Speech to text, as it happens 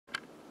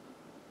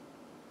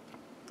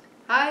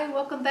Hi,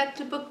 welcome back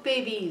to Book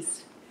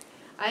Babies.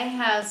 I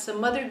have some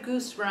Mother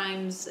Goose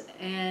rhymes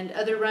and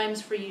other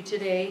rhymes for you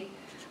today.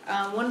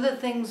 One of the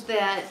things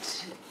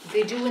that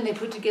they do when they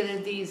put together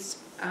these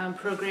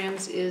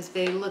programs is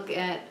they look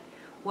at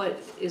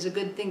what is a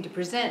good thing to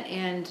present,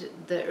 and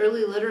the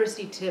early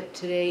literacy tip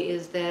today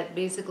is that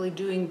basically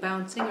doing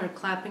bouncing or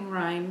clapping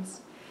rhymes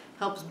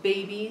helps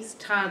babies,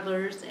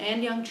 toddlers,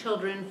 and young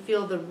children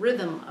feel the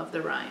rhythm of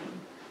the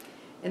rhyme.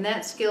 And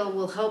that skill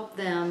will help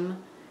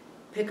them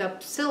pick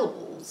up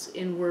syllables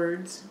in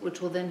words,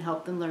 which will then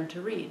help them learn to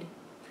read.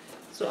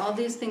 So all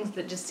these things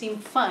that just seem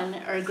fun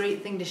are a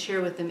great thing to share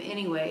with them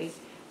anyway,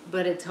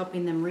 but it's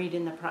helping them read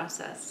in the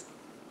process.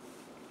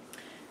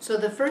 So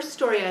the first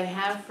story I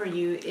have for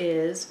you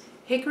is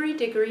Hickory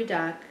Dickory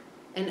Dock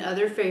and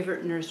Other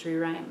Favorite Nursery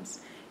Rhymes.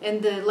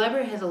 And the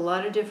library has a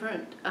lot of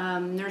different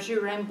nursery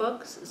rhyme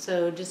books,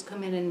 so just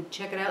come in and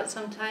check it out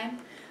sometime.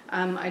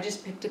 I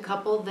just picked a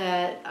couple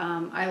that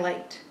I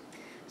liked.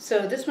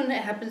 So this one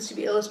happens to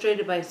be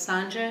illustrated by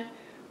Sanja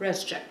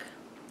Reschek.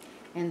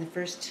 And the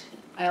first,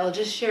 I'll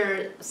just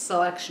share a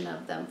selection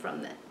of them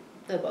from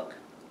the book.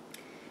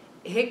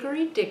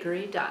 Hickory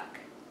Dickory Dock.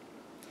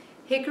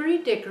 Hickory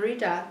Dickory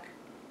Dock,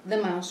 the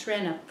mouse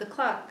ran up the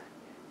clock.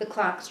 The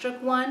clock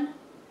struck 1,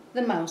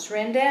 the mouse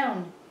ran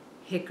down.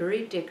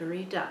 Hickory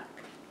Dickory Dock.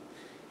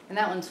 And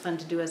that one's fun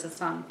to do as a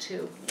song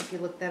too, if you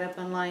look that up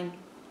online.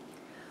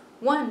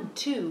 1,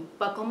 2,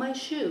 buckle my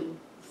shoe.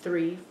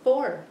 3,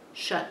 4,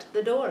 shut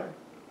the door.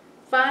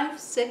 5,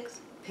 6,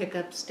 pick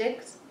up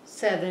sticks.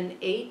 7,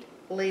 8,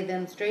 lay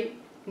them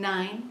straight.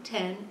 9,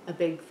 10, a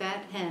big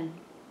fat hen.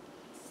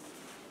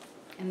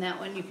 And that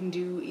one you can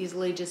do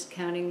easily just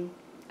counting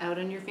out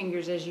on your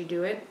fingers as you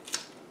do it.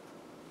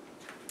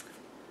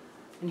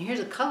 And here's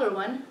a color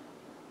one.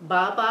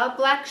 Ba ba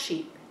black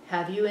sheep,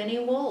 have you any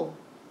wool?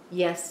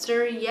 Yes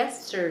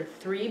sir,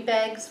 3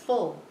 bags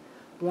full.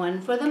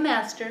 1 for the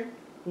master,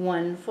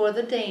 1 for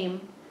the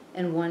dame,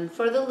 and 1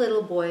 for the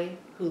little boy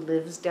who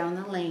lives down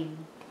the lane.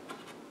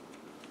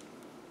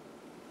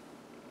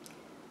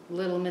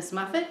 Little Miss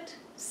Muffet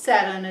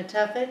sat on a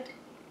tuffet,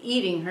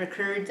 eating her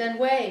curds and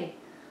whey.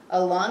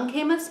 Along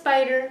came a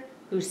spider,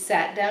 who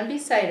sat down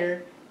beside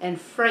her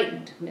and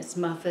frightened Miss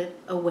Muffet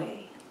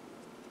away.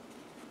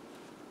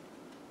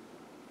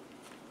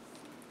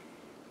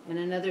 And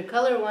another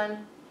color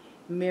one.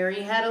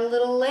 Mary had a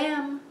little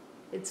lamb,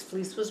 its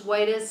fleece was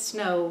white as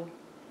snow,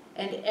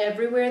 and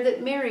everywhere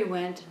that Mary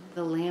went,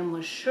 the lamb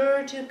was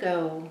sure to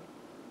go.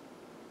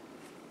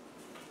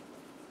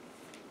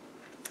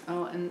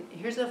 Oh, and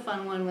here's a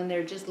fun one when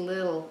they're just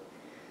little.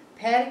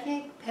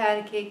 Patty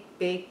cake,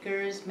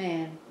 baker's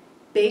man.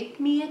 Bake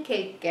me a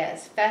cake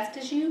as fast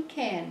as you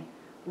can.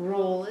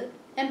 Roll it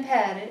and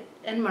pat it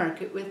and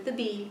mark it with the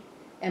B,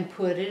 and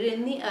put it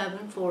in the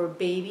oven for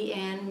baby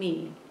and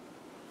me.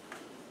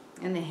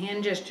 And the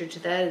hand gesture to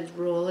that is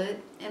roll it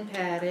and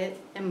pat it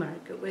and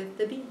mark it with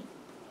the B.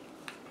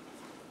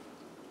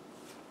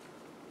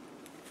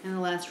 And the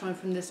last one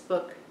from this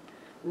book.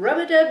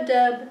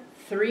 Rub-a-dub-dub,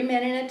 3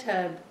 men in a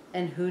tub,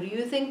 and who do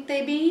you think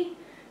they be?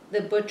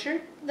 The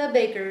butcher, the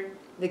baker,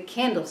 the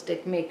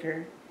candlestick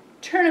maker.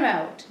 Turn 'em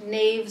out,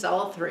 knaves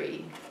all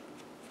 3.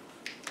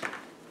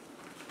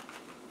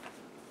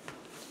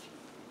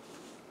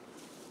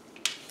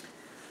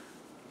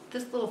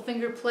 This little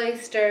finger play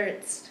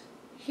starts.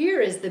 Here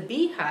is the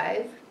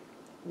beehive.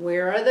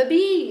 Where are the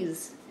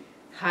bees?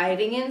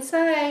 Hiding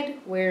inside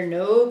where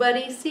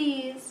nobody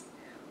sees.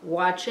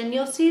 Watch and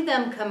you'll see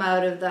them come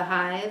out of the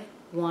hive.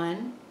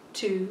 1,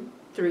 2,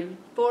 3,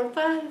 4,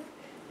 5.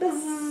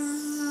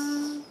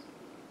 Buzz.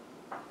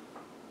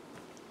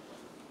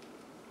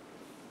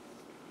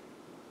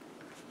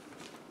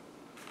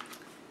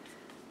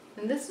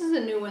 And this is a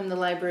new one the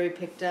library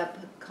picked up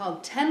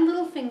called 10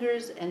 Little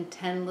Fingers and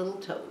 10 Little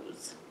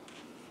Toes.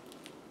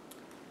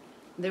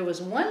 There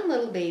was one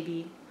little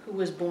baby who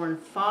was born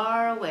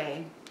far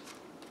away,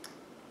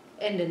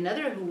 and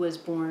another who was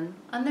born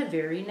on the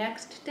very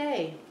next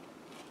day.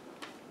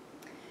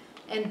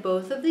 And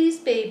both of these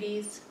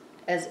babies,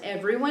 as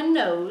everyone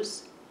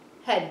knows,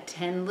 had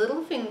 10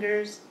 little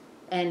fingers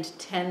and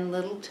 10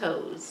 little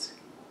toes.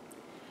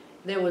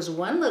 There was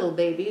one little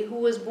baby who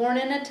was born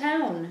in a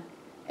town,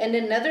 and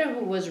another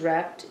who was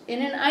wrapped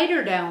in an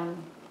eiderdown.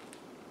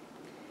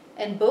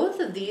 And both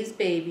of these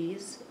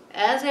babies,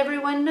 as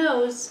everyone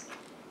knows,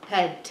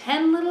 had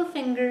 10 little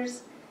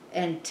fingers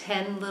and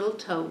 10 little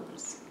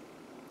toes.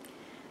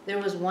 There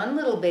was one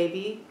little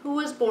baby who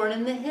was born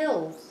in the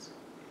hills,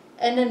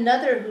 and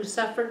another who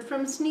suffered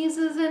from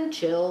sneezes and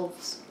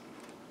chills.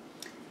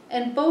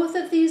 And both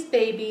of these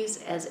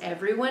babies, as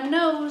everyone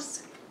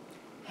knows,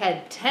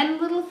 had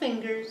 10 little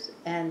fingers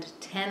and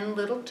 10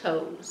 little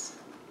toes.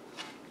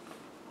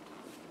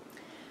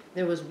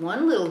 There was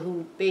one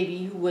little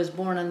baby who was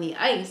born on the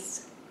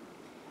ice,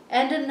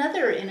 and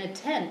another in a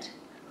tent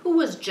who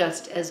was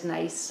just as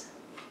nice.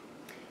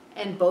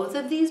 And both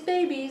of these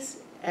babies,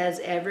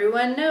 as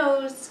everyone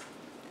knows,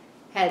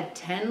 had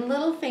 10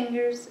 little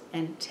fingers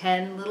and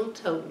 10 little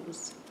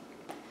toes.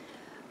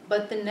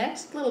 But the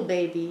next little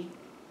baby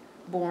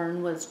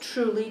born was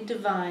truly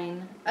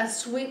divine, a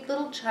sweet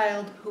little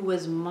child who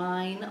was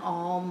mine,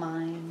 all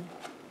mine.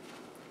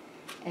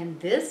 And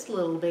this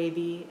little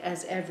baby,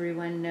 as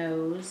everyone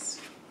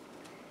knows,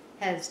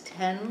 has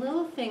 10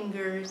 little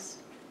fingers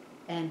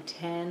and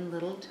 10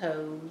 little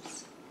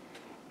toes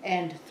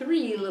and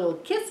 3 little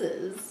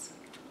kisses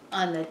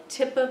on the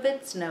tip of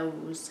its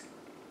nose.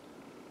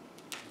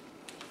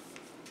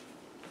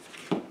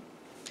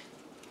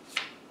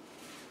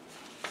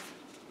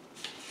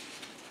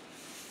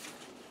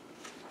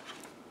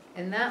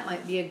 And that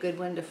might be a good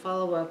one to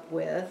follow up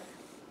with.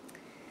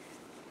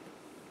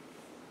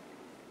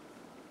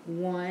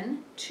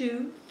 1,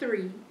 2,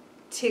 3,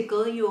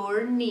 tickle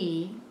your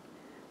knee.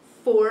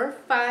 4,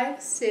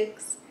 5,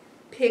 6,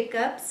 pick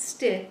up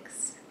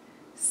sticks.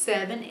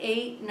 7,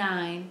 8,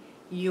 9,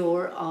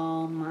 you're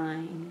all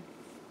mine.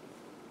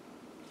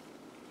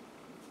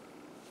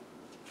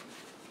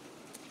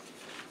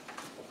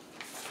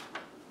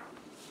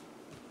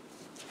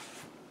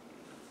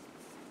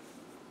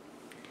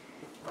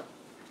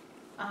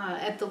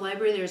 At the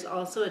library there's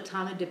also a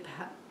Tana de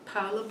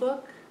Paula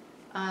book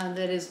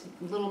that is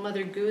Little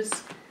Mother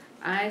Goose.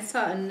 I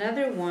saw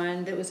another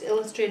one that was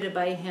illustrated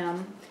by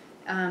him,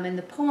 and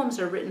the poems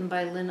are written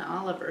by Lynn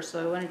Oliver,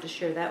 so I wanted to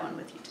share that one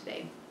with you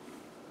today.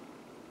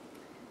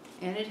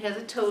 And it has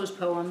a toes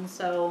poem,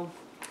 so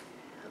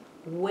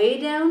way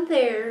down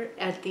there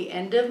at the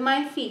end of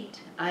my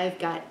feet, I've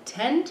got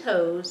 10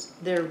 toes,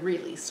 they're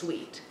really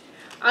sweet.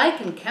 I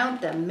can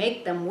count them,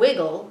 make them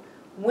wiggle.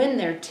 When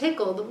they're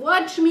tickled,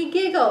 watch me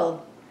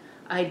giggle.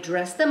 I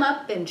dress them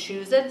up in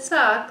shoes and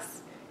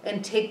socks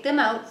and take them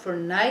out for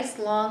nice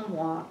long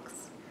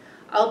walks.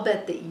 I'll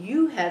bet that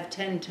you have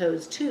 10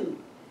 toes too.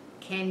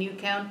 Can you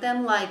count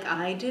them like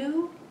I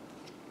do?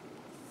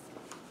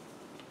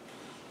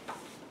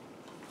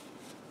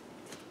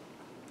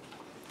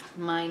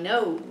 My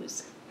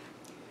nose.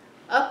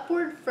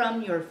 Upward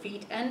from your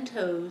feet and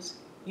toes,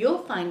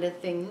 you'll find a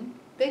thing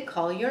they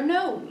call your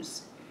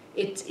nose.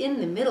 It's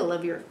in the middle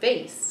of your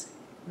face.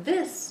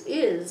 This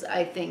is,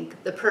 I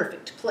think, the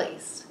perfect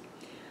place.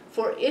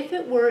 For if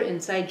it were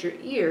inside your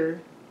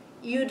ear,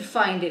 you'd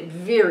find it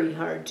very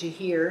hard to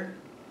hear.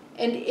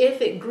 And if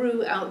it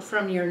grew out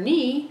from your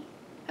knee,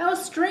 how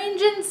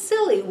strange and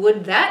silly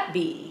would that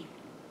be?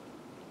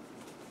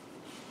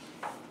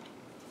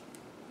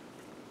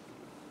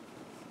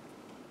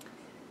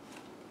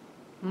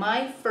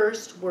 My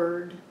first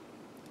word.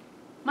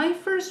 My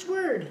first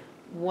word.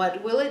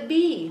 What will it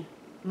be?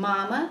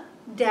 Mama,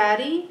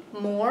 Daddy,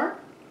 more,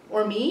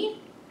 or me?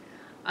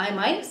 I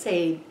might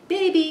say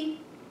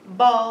baby,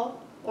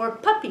 ball, or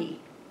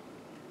puppy,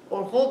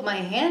 or hold my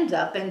hand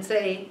up and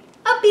say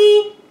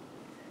uppy.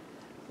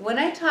 When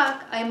I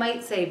talk, I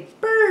might say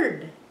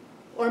bird,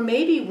 or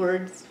maybe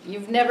words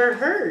you've never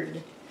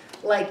heard,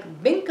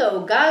 like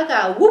binko,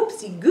 gaga,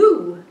 whoopsie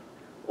goo,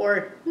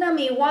 or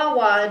nummy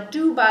wawa,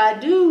 doo ba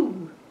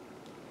doo.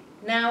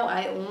 Now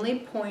I only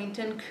point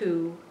and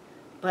coo,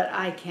 but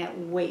I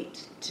can't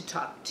wait to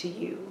talk to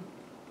you.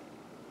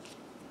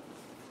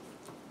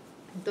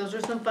 Those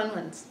are some fun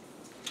ones.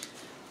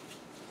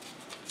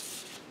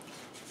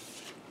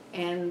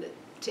 And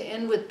to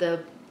end with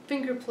the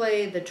finger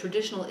play, the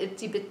traditional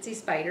itsy bitsy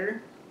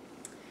spider.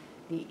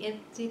 The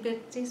itsy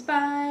bitsy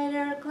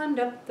spider climbed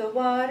up the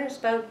water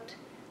spout.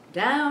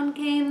 Down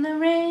came the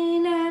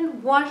rain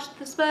and washed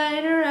the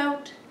spider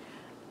out.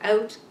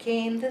 Out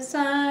came the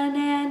sun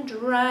and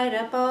dried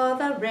up all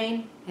the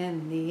rain.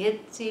 And the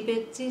itsy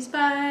bitsy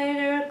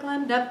spider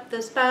climbed up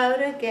the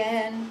spout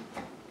again.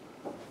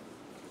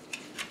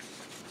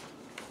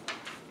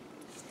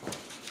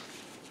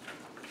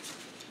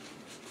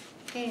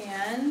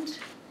 And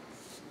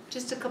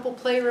just a couple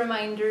play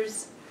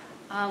reminders.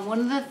 One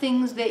of the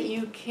things that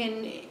you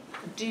can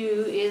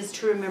do is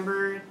to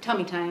remember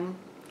tummy time.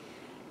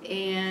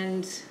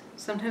 And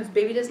sometimes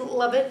baby doesn't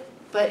love it,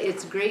 but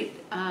it's great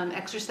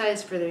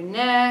exercise for their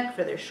neck,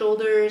 for their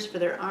shoulders, for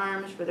their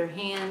arms, for their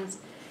hands.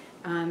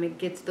 It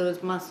gets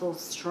those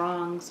muscles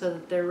strong so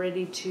that they're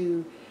ready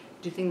to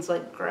do things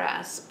like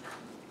grasp.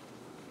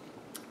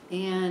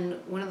 And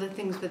one of the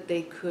things that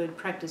they could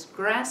practice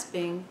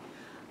grasping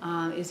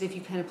is if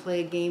you kind of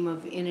play a game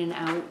of in and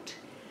out.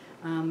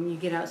 You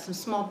get out some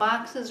small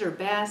boxes or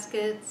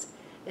baskets,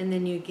 and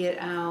then you get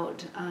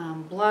out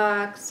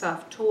blocks,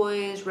 soft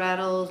toys,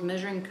 rattles,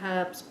 measuring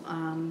cups,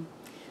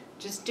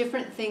 just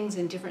different things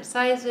in different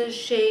sizes,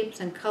 shapes,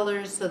 and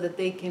colors so that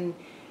they can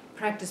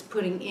practice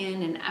putting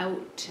in and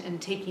out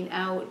and taking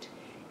out.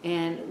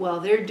 And while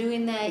they're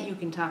doing that, you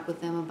can talk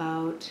with them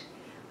about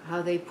how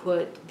they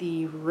put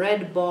the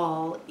red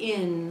ball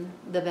in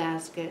the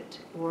basket,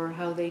 or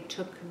how they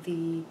took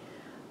the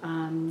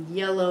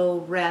yellow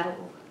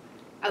rattle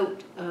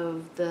out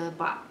of the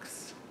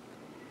box.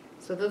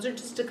 So those are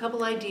just a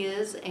couple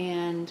ideas,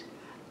 and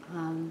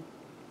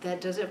that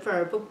does it for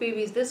our book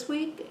babies this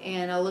week,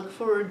 and I'll look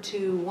forward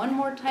to one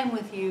more time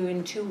with you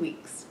in 2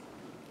 weeks.